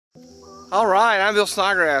All right, I'm Bill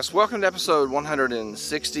Snodgrass. Welcome to episode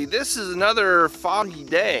 160. This is another foggy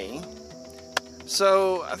day.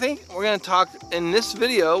 So I think we're going to talk in this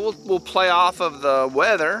video. We'll play off of the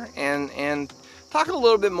weather and talk a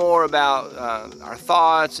little bit more about our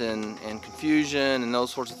thoughts and confusion and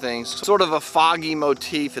those sorts of things. Sort of a foggy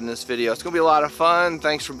motif in this video. It's going to be a lot of fun.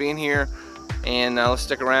 Thanks for being here, and let's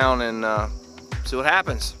stick around and see what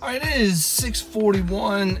happens. All right, it is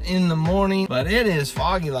 6:41 in the morning, but it is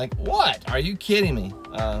foggy. Like, what? Are you kidding me?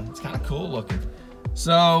 It's kind of cool looking.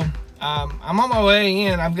 So I'm on my way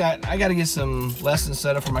in. I got to get some lessons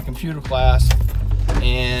set up for my computer class,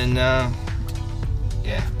 and yeah,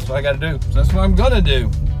 that's what I got to do. So that's what I'm gonna do.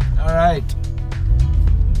 All right.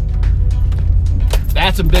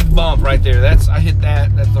 That's a big bump right there. I hit that.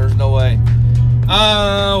 There's no way.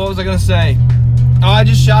 What was I gonna say? Oh, I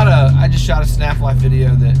just shot a snap life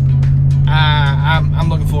video that I'm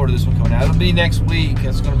looking forward to this one coming out. It'll be next week.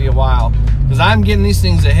 It's going to be a while because I'm getting these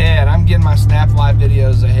things ahead. I'm getting my snap life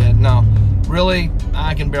videos ahead. No, really,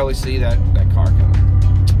 I can barely see that car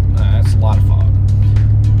coming. That's a lot of fog.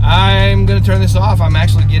 I'm going to turn this off. I'm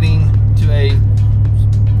actually getting to a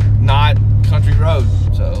not country road,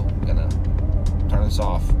 so I'm going to turn this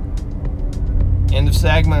off. End of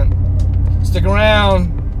segment. Stick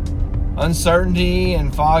around. Uncertainty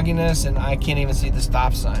and fogginess, and I can't even see the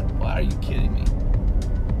stop sign. Why are you kidding me?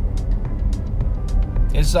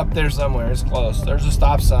 It's up there somewhere. It's close. There's a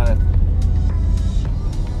stop sign.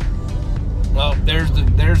 Oh, there's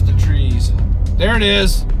the trees. There it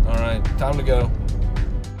is. All right, time to go.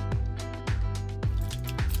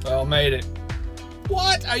 Well, made it.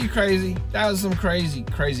 What? Are you crazy? That was some crazy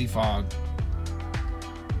fog.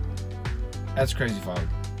 That's crazy fog.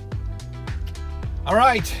 All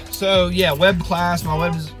right, so yeah, web class. My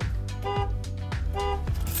web is.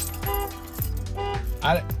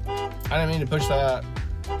 I didn't mean to push that.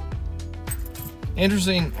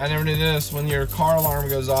 Interesting. I never knew this. When your car alarm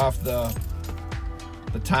goes off, the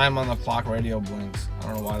time on the clock radio blinks. I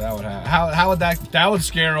don't know why that would happen. How would that would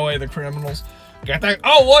scare away the criminals? Got that?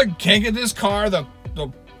 Oh, what? Can't get this car. The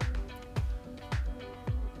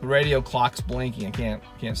radio clock's blinking. I can't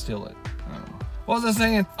steal it. I don't know. What was I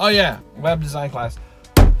saying? Oh yeah, web design class.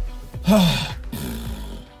 I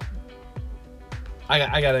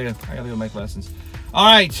gotta go make lessons. All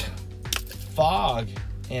right, fog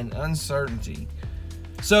and uncertainty.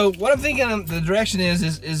 So what I'm thinking the direction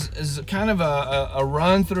is kind of a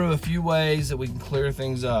run through a few ways that we can clear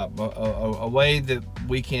things up, a way that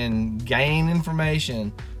we can gain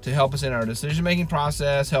information to help us in our decision-making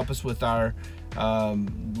process, help us with our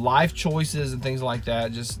life choices and things like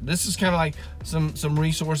that. This is kind of like some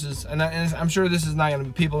resources, and I'm sure this is not going to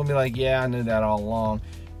be, people will be like, yeah, I knew that all along,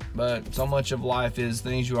 but so much of life is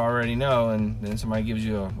things you already know, and then somebody gives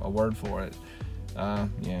you a word for it.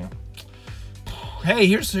 Yeah.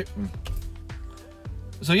 Hey, so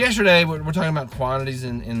yesterday we're talking about quantities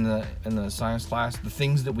in the science class, the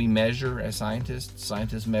things that we measure as scientists.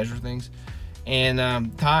 Scientists measure things.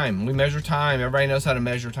 And time, we measure time. Everybody knows how to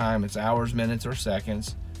measure time. It's hours, minutes, or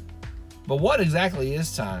seconds. But what exactly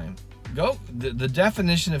is time? The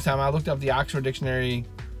definition of time. I looked up the Oxford Dictionary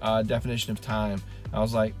definition of time. I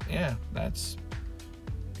was like, yeah, that's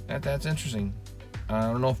interesting. I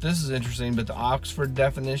don't know if this is interesting, but the Oxford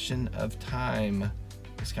definition of time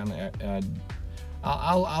is kind of.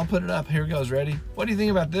 I'll put it up. Here it goes. Ready? What do you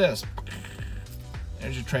think about this?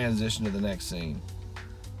 There's your transition to the next scene.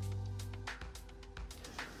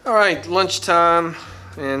 All right, lunchtime,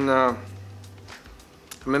 and I'm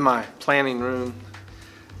in my planning room.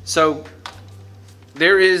 So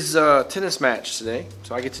there is a tennis match today,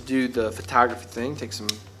 so I get to do the photography thing, take some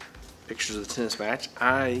pictures of the tennis match.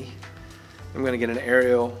 I am going to get an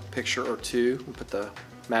aerial picture or two, and put the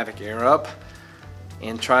Mavic Air up,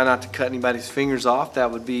 and try not to cut anybody's fingers off. That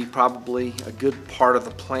would be probably a good part of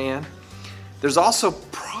the plan. There's also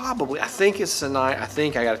probably, I think it's tonight, I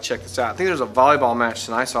think I gotta check this out. I think there's a volleyball match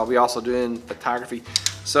tonight, so I'll be also doing photography.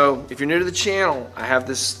 So if you're new to the channel, I have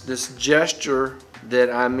this gesture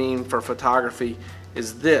that I mean for photography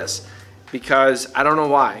is this, because I don't know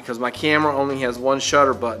why, because my camera only has one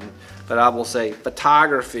shutter button, but I will say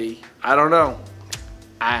photography. I don't know.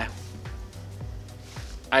 I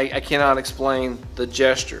cannot explain the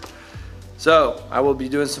gesture. So I will be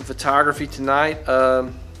doing some photography tonight.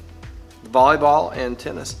 Volleyball and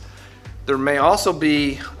tennis. There may also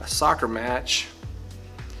be a soccer match.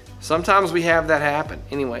 Sometimes we have that happen.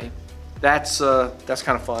 Anyway, that's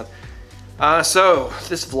kind of fun. So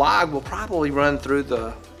this vlog will probably run through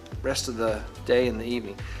the rest of the day and the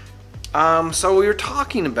evening. So we were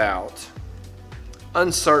talking about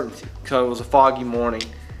uncertainty because it was a foggy morning,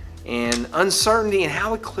 and uncertainty and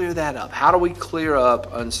how we clear that up. How do we clear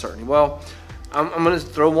up uncertainty? Well, I'm going to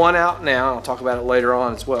throw one out now. I'll talk about it later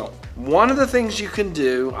on as well. One of the things you can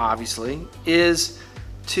do, obviously, is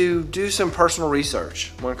to do some personal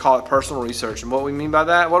research. I'm going to call it personal research. And what we mean by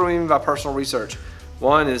that, what do we mean by personal research?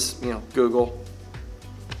 One is, Google.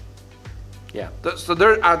 Yeah,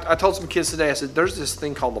 so I told some kids today, I said, there's this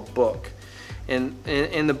thing called a book. And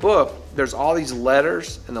in the book, there's all these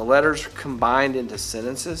letters, and the letters are combined into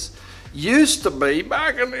sentences. Used to be,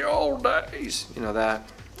 back in the old days, that.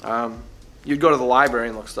 You'd go to the library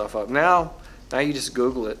and look stuff up. Now you just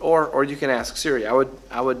Google it, or you can ask Siri.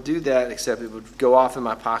 I would do that, except it would go off in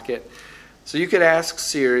my pocket. So you could ask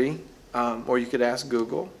Siri, or you could ask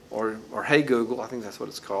Google, or Hey Google, I think that's what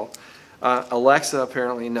it's called. Alexa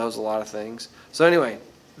apparently knows a lot of things. So anyway,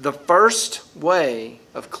 the first way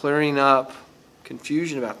of clearing up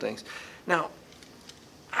confusion about things. Now,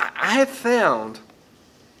 I have found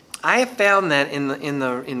that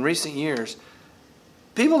in recent years,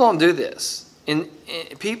 people don't do this.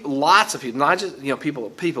 Lots of people, not just people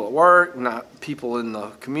at work, not people in the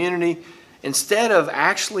community. Instead of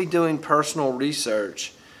actually doing personal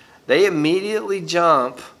research, they immediately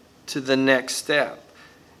jump to the next step.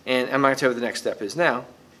 And I'm not going to tell you what the next step is now.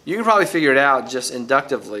 You can probably figure it out just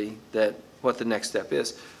inductively what the next step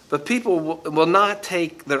is. But people will not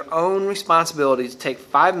take their own responsibility to take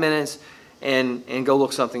 5 minutes and go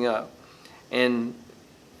look something up. And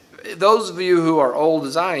those of you who are old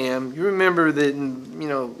as I am, you remember that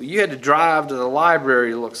you had to drive to the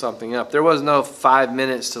library to look something up. There was no 5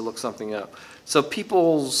 minutes to look something up. So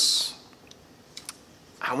people's,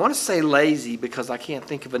 I want to say lazy because I can't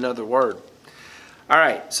think of another word. All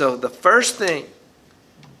right, so the first thing,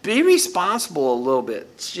 be responsible a little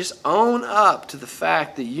bit. Just own up to the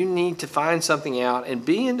fact that you need to find something out and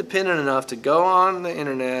be independent enough to go on the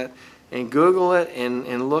internet and Google it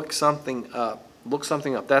and look something up. Look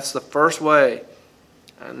something up. That's the first way.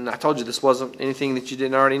 And I told you this wasn't anything that you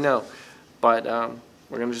didn't already know. But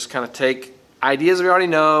we're going to just kind of take ideas we already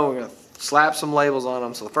know. We're going to slap some labels on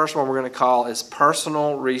them. So the first one we're going to call is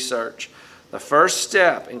personal research. The first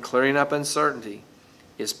step in clearing up uncertainty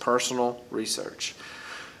is personal research.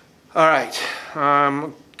 All right.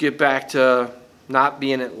 Get back to not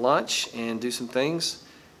being at lunch and do some things.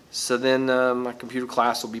 So then my computer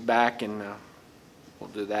class will be back and we'll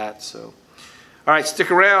do that. So. All right, stick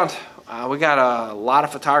around. We got a lot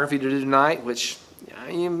of photography to do tonight, which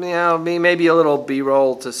maybe a little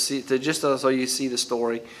B-roll just so you see the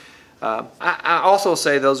story. I also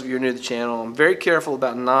say, those of you who are new to the channel, I'm very careful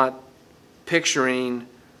about not picturing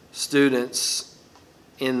students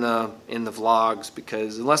in the vlogs,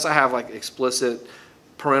 because unless I have like explicit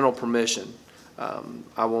parental permission,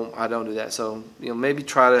 I don't do that. So maybe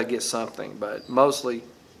try to get something, but mostly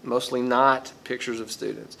not pictures of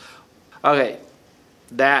students. Okay.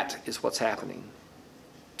 That is what's happening.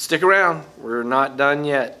 Stick around. We're not done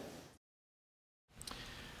yet.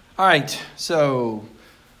 All right, so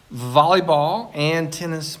volleyball and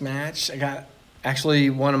tennis match. I got actually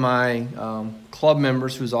one of my club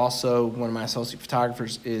members, who's also one of my associate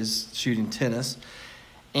photographers, is shooting tennis.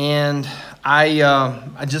 And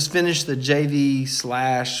I just finished the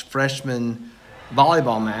JV/freshman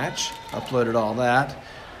volleyball match. Uploaded all that.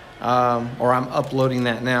 Or I'm uploading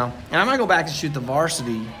that now, and I'm gonna go back and shoot the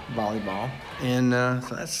varsity volleyball, and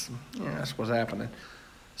so that's what's happening.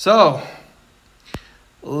 So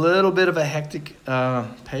a little bit of a hectic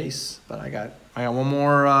pace, but I got one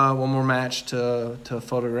more match to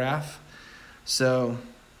photograph. So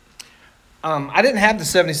I didn't have the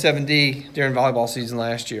 77D during volleyball season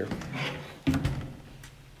last year.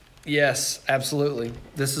 Yes, absolutely.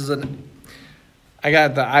 This is I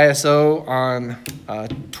got the ISO on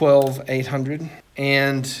 12-800,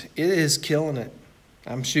 and it is killing it.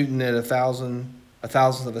 I'm shooting at a thousandth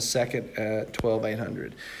of a second at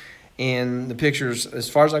 12-800, and the pictures, as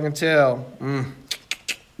far as I can tell,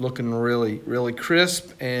 looking really, really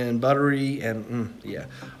crisp and buttery, and yeah.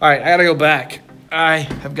 All right, I gotta go back. I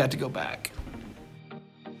have got to go back.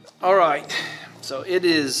 All right, so it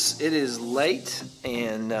is late,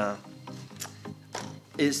 and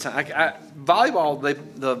it's time. Volleyball,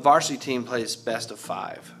 the varsity team plays best of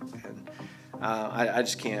 5, and I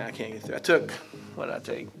just can't. I can't get through. What did I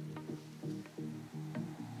take?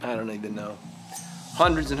 I don't even know.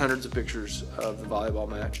 Hundreds and hundreds of pictures of the volleyball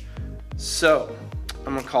match. So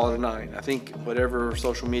I'm gonna call it a night. I think whatever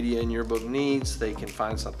social media in your book needs, they can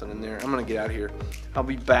find something in there. I'm gonna get out of here. I'll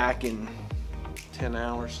be back in 10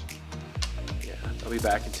 hours. Yeah, I'll be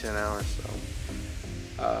back in 10 hours.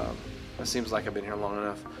 So it seems like I've been here long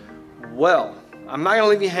enough. Well, I'm not gonna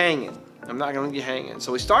leave you hanging. I'm I'm not going to leave you hanging.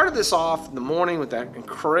 So we started this off in the morning with that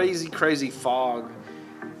crazy, crazy fog.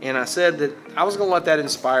 And I said that I was going to let that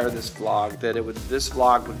inspire this vlog, that this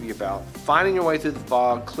vlog would be about finding your way through the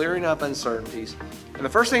fog, clearing up uncertainties. And the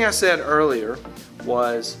first thing I said earlier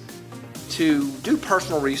was to do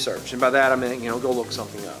personal research. And by that I meant, go look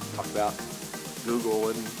something up. Talk about Google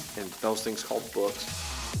and those things called books.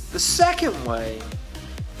 The second way,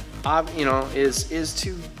 is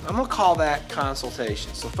to, I'm going to call that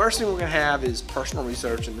consultation. So first thing we're going to have is personal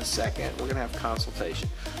research, and the second, we're going to have consultation.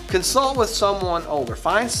 Consult with someone older.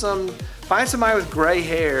 Find somebody with gray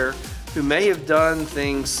hair who may have done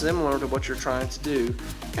things similar to what you're trying to do,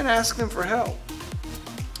 and ask them for help.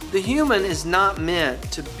 The human is not meant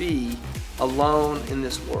to be alone in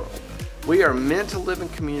this world. We are meant to live in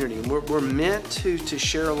community. We're meant to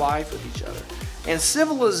share life with each other. And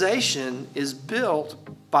civilization is built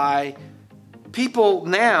by people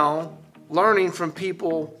now learning from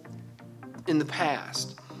people in the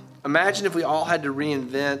past. Imagine if we all had to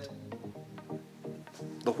reinvent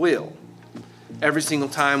the wheel every single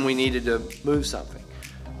time we needed to move something.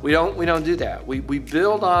 We don't do that. We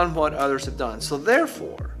build on what others have done. So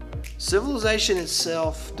therefore, civilization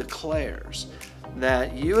itself declares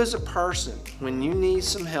that you as a person, when you need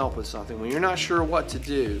some help with something, when you're not sure what to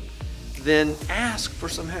do, then ask for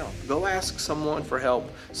some help. Go ask someone for help.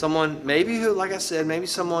 Someone maybe who, like I said, maybe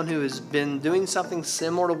someone who has been doing something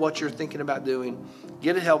similar to what you're thinking about doing.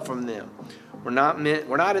 Get help from them. We're not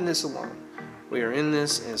in this alone. We are in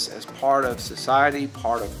this as part of society,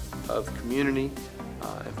 part of community,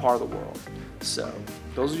 and part of the world. So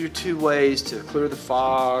those are your two ways to clear the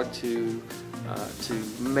fog, to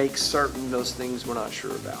make certain those things we're not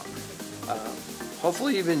sure about.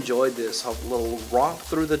 Hopefully you've enjoyed this little romp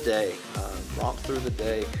through the day.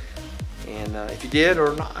 And if you did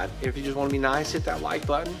or not, if you just want to be nice, hit that like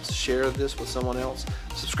button, share this with someone else,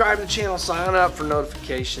 subscribe to the channel, sign up for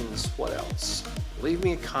notifications. What else? Leave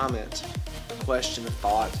me a comment, a question, a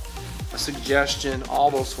thought, a suggestion,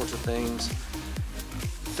 all those sorts of things.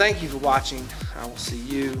 Thank you for watching. I will see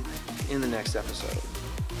you in the next episode.